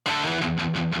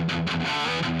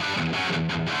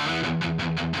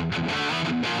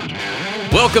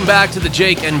Welcome back to the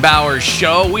Jake and Bauer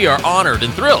Show. We are honored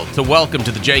and thrilled to welcome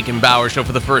to the Jake and Bauer Show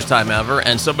for the first time ever,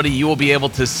 and somebody you will be able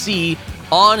to see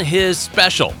on his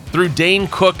special through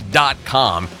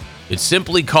DaneCook.com. It's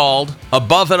simply called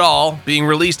Above It All, being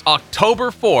released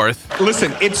October 4th.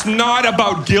 Listen, it's not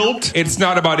about guilt. It's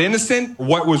not about innocent.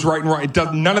 What was right and wrong.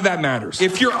 None of that matters.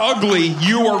 If you're ugly,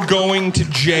 you are going to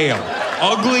jail.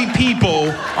 Ugly people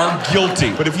are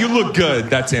guilty. But if you look good,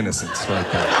 that's innocence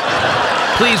right there.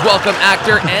 Please welcome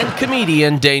actor and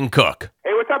comedian Dane Cook.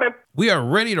 Hey, what's up, man? We are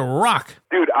ready to rock.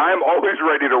 Dude, I'm always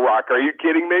ready to rock. Are you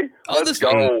kidding me? Let's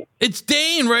go. It's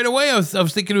Dane right away. I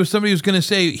was thinking it was somebody who's going to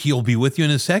say he'll be with you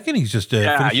in a second. He's just you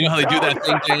know how they do that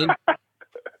thing, Dane?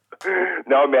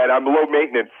 No, man, I'm low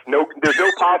maintenance. No, there's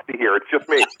no posse here. It's just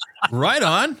me. Right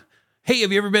on. Hey,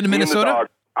 have you ever been to Minnesota?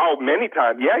 Oh, many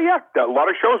times. Yeah. A lot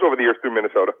of shows over the years through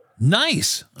Minnesota.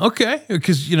 Nice. Okay.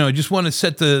 Because, I just want to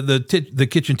set the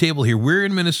kitchen table here. We're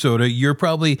in Minnesota. You're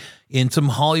probably in some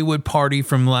Hollywood party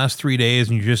from the last 3 days,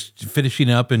 and you're just finishing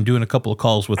up and doing a couple of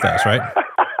calls with us, right?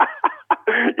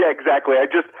 Yeah, exactly.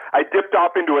 I dipped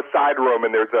off into a side room,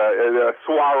 and there's a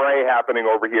soiree happening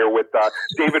over here with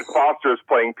David Foster's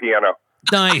playing piano.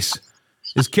 Nice.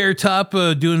 Is Carrot Top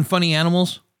doing funny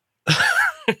animals?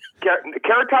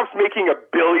 Carrot Top's making $1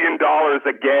 billion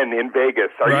again in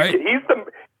Vegas.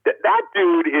 That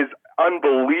dude is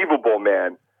unbelievable,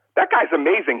 man. That guy's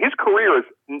amazing. His career is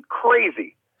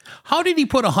crazy. How did he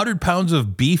put 100 pounds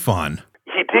of beef on?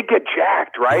 He did get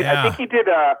jacked, right? Yeah. I think he did.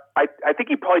 I think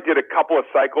he probably did a couple of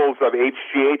cycles of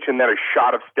HGH and then a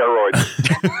shot of steroids.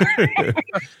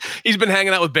 He's been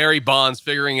hanging out with Barry Bonds,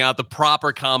 figuring out the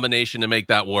proper combination to make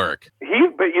that work.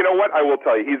 But you know what? I will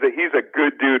tell you, he's a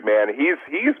good dude, man.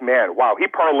 He's man. Wow, he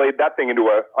parlayed that thing into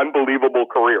an unbelievable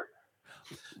career.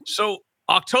 So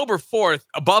October 4th,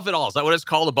 Above It All. Is that what it's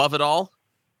called? Above It All?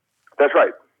 That's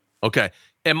right. Okay.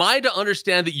 Am I to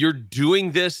understand that you're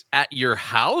doing this at your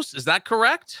house? Is that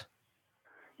correct?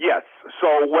 Yes.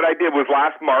 So what I did was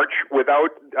last March, without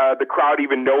the crowd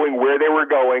even knowing where they were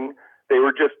going, they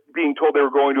were just being told they were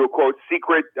going to a, quote,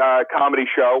 secret comedy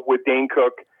show with Dane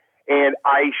Cook, and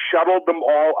I shuttled them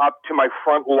all up to my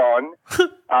front lawn.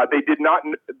 They did not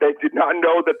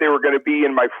know that they were going to be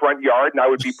in my front yard, and I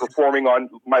would be performing on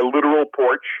my literal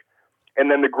porch.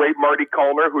 And then the great Marty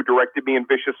Culner, who directed me in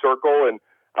Vicious Circle and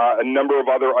a number of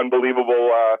other unbelievable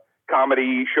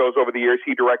comedy shows over the years,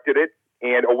 he directed it,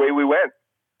 and away we went.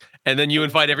 And then you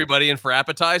invite everybody in for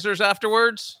appetizers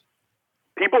afterwards?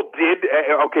 People did.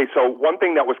 Okay, so one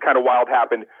thing that was kind of wild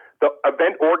happened. The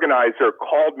event organizer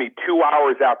called me 2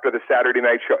 hours after the Saturday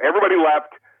night show. Everybody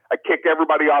left. I kick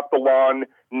everybody off the lawn.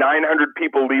 900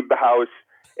 people leave the house.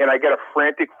 And I get a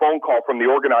frantic phone call from the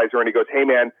organizer, and he goes, "Hey,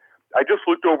 man, I just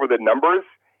looked over the numbers,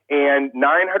 and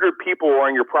 900 people were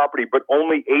on your property, but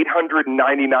only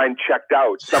 899 checked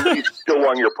out. Somebody's still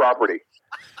on your property."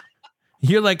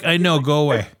 You're like, I know, go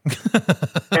away. At 2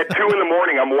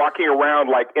 a.m, I'm walking around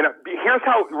like, and here's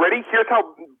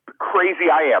how crazy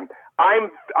I am.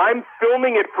 I'm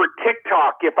filming it for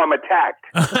TikTok if I'm attacked.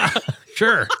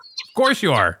 Sure. Of course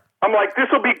you are. I'm like, this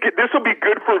will be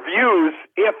good for views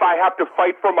if I have to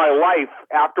fight for my life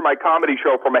after my comedy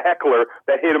show from a heckler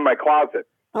that hid in my closet.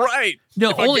 Right. No,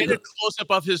 if I get a close-up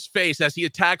of his face as he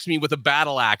attacks me with a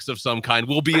battle axe of some kind,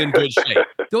 we'll be in good shape.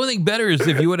 The only thing better is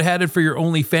if you would have had it for your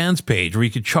OnlyFans page where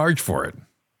you could charge for it.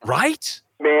 Right?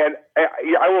 Man,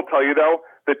 I will tell you, though,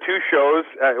 the two shows,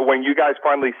 when you guys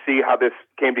finally see how this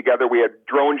came together, we had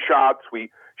drone shots. We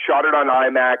shot it on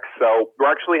IMAX. So we're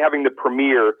actually having the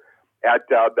premiere at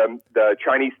the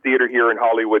Chinese theater here in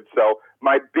Hollywood. So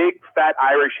my big, fat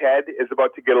Irish head is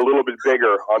about to get a little bit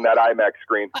bigger on that IMAX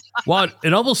screen. Wow,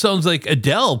 it almost sounds like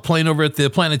Adele playing over at the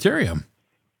planetarium.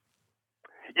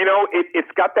 You know, it's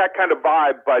got that kind of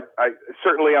vibe, but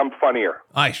certainly I'm funnier.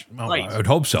 I would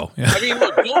hope so. Yeah. I mean,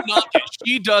 look, don't knock it.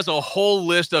 She does a whole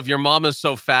list of your mama's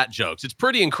so fat jokes. It's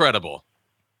pretty incredible.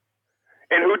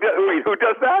 And who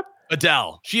does that?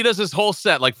 Adele. She does this whole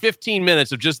set, like 15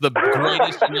 minutes of just the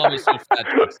greatest your mama's so fat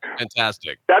jokes.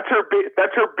 Fantastic. That's her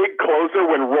big closer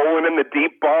when rolling in the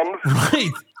deep bombs.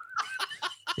 Right.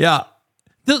 Yeah.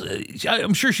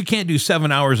 I'm sure she can't do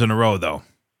 7 hours in a row, though.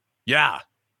 Yeah.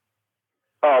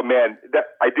 Oh, man.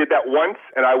 I did that once,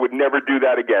 and I would never do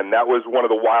that again. That was one of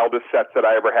the wildest sets that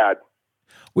I ever had.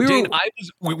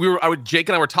 Jake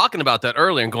and I were talking about that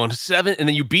earlier and going to 7, and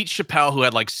then you beat Chappelle, who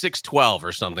had like 612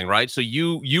 or something, right? So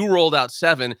you rolled out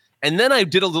 7, and then I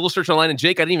did a little search online, and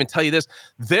Jake, I didn't even tell you this.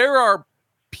 There are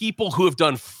people who have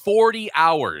done 40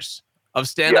 hours of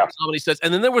stand-up comedy sets.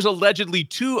 And then there was allegedly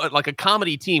like a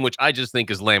comedy team, which I just think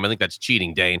is lame. I think that's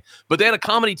cheating, Dane. But they had a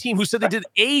comedy team who said they did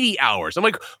 80 hours. I'm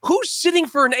like, who's sitting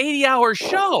for an 80-hour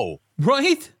show?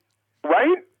 Right?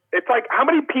 Right? It's like, how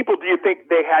many people do you think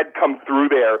they had come through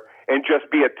there and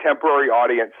just be a temporary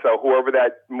audience so whoever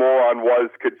that moron was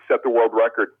could set the world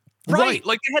record? Right.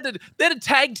 Like they had to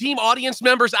tag team audience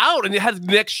members out, and they had the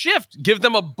next shift, give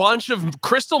them a bunch of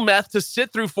crystal meth to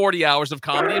sit through 40 hours of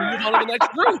comedy and move on to the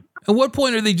next group. At what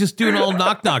point are they just doing all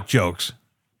knock-knock jokes?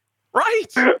 Right.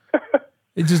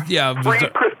 It just, Free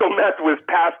crystal meth was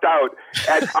passed out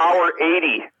at hour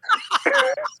 80.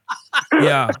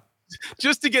 Yeah.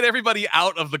 Just to get everybody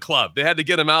out of the club. They had to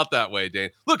get them out that way,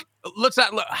 Dane. Look,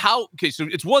 so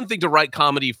it's one thing to write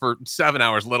comedy for 7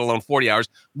 hours, let alone 40 hours.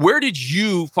 Where did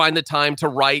you find the time to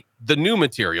write the new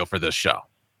material for this show?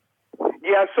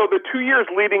 Yeah, so the 2 years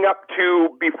leading up to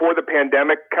before the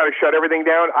pandemic kind of shut everything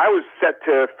down, I was set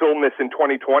to film this in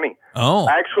 2020. Oh.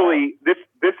 Actually, this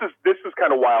is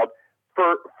kind of wild.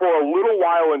 For a little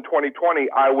while in 2020,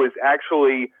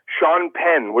 Sean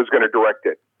Penn was going to direct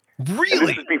it. Really? And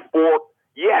this is before,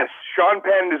 yes, Sean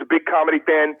Penn is a big comedy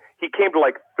fan. He came to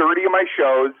like 30 of my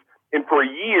shows, and for a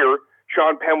year,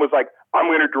 Sean Penn was like, I'm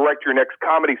going to direct your next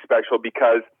comedy special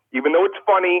because even though it's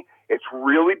funny, it's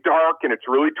really dark and it's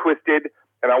really twisted,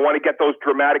 and I want to get those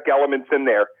dramatic elements in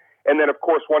there. And then, of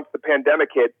course, once the pandemic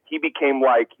hit, he became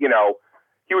like, he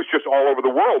was just all over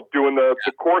the world doing the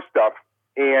core stuff.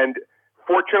 And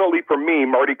fortunately for me,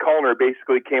 Marty Kullner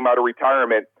basically came out of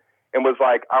retirement and was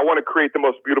like, I want to create the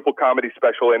most beautiful comedy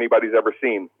special anybody's ever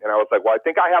seen. And I was like, well, I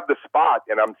think I have the spot,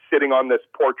 and I'm sitting on this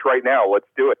porch right now. Let's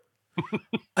do it.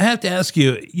 I have to ask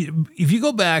you, if you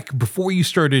go back before you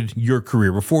started your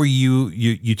career, before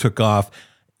you took off,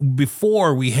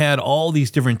 before we had all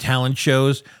these different talent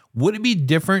shows, would it be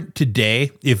different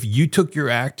today if you took your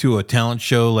act to a talent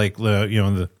show like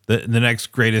the next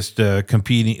greatest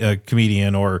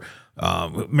comedian or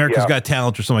America's Got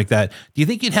Talent or something like that? Do you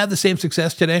think you'd have the same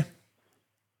success today?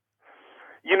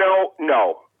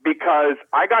 No, because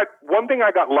one thing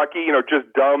I got lucky, just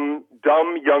dumb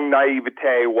young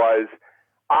naivete was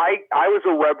I was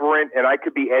irreverent and I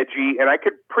could be edgy and I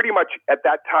could pretty much at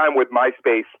that time with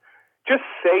MySpace just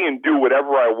say and do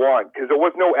whatever I want because there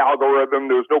was no algorithm.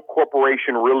 There was no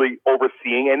corporation really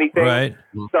overseeing anything. Right.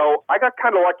 So I got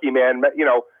kind of lucky, man.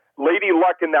 Lady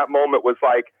Luck in that moment was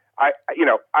like, I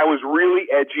was really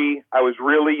edgy. I was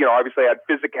really, obviously I had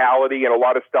physicality and a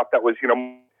lot of stuff that was,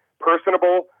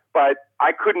 personable, but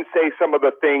I couldn't say some of the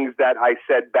things that I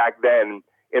said back then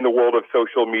in the world of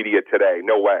social media today.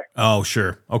 No way. Oh,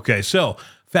 sure. Okay. So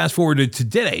fast forward to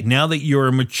today. Now that you're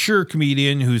a mature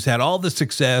comedian who's had all the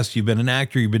success, you've been an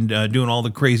actor, you've been doing all the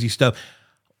crazy stuff.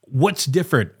 What's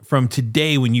different from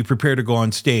today when you prepare to go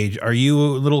on stage? Are you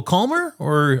a little calmer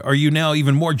or are you now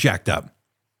even more jacked up?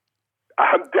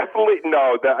 Definitely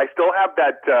no. I still have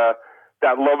that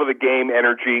love of the game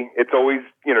energy. It's always,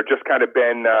 just kind of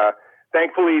been,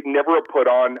 thankfully, never a put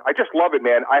on. I just love it,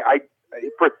 man. I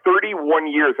for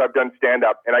 31 years, I've done stand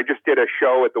up, and I just did a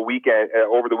show at the weekend,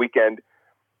 over the weekend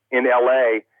in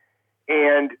LA.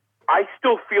 And I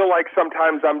still feel like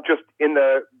sometimes I'm just in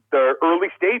the early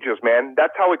stages, man.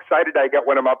 That's how excited I get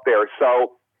when I'm up there.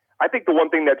 So I think the one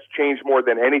thing that's changed more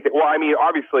than anything, well, I mean,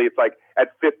 obviously it's like at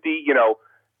 50,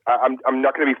 I'm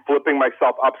not going to be flipping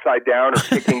myself upside down or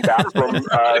kicking bathroom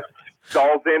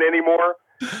stalls in anymore.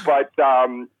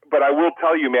 But I will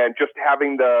tell you, man, just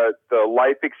having the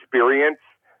life experience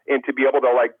and to be able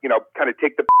to kind of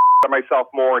take the out of myself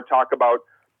more and talk about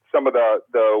some of the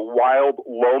wild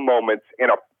low moments in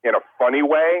a funny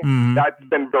way, that's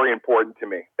been very important to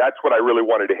me. That's what I really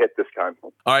wanted to hit this time.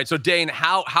 All right, so Dane,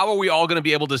 how are we all going to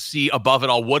be able to see Above It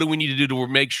All? What do we need to do to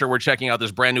make sure we're checking out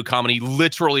this brand new comedy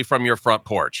literally from your front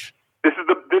porch? This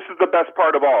is the best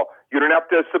part of all. You don't have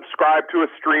to subscribe to a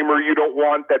streamer you don't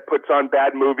want that puts on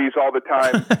bad movies all the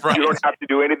time. Right. You don't have to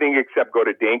do anything except go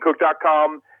to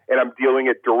DaneCook.com, and I'm dealing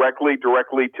it directly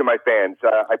to my fans.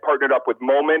 I partnered up with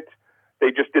Moment. They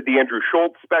just did the Andrew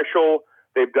Schultz special.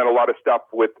 They've done a lot of stuff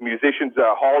with musicians,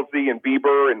 Halsey and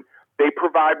Bieber, and they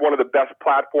provide one of the best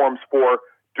platforms for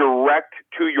direct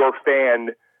to your fan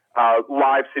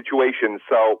live situations.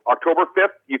 So October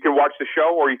 5th, you can watch the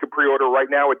show or you can pre-order right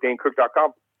now at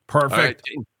DaneCook.com. Perfect. All right,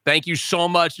 thank you so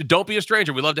much. Don't be a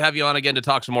stranger. We'd love to have you on again to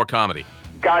talk some more comedy.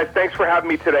 Guys, thanks for having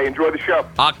me today. Enjoy the show.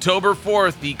 October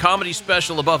 4th, the comedy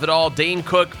special Above It All, Dane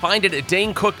Cook. Find it at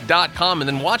DaneCook.com and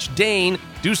then watch Dane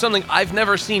do something I've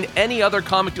never seen any other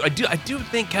comic do. I do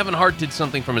think Kevin Hart did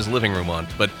something from his living room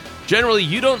once, but generally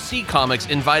you don't see comics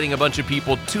inviting a bunch of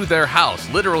people to their house,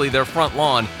 literally their front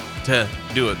lawn, to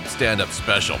do a stand-up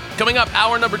special. Coming up,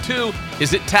 hour number 2,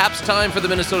 is it taps time for the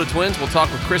Minnesota Twins? We'll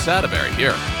talk with Chris Atterbury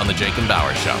here on the Jake and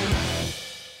Bauer Show.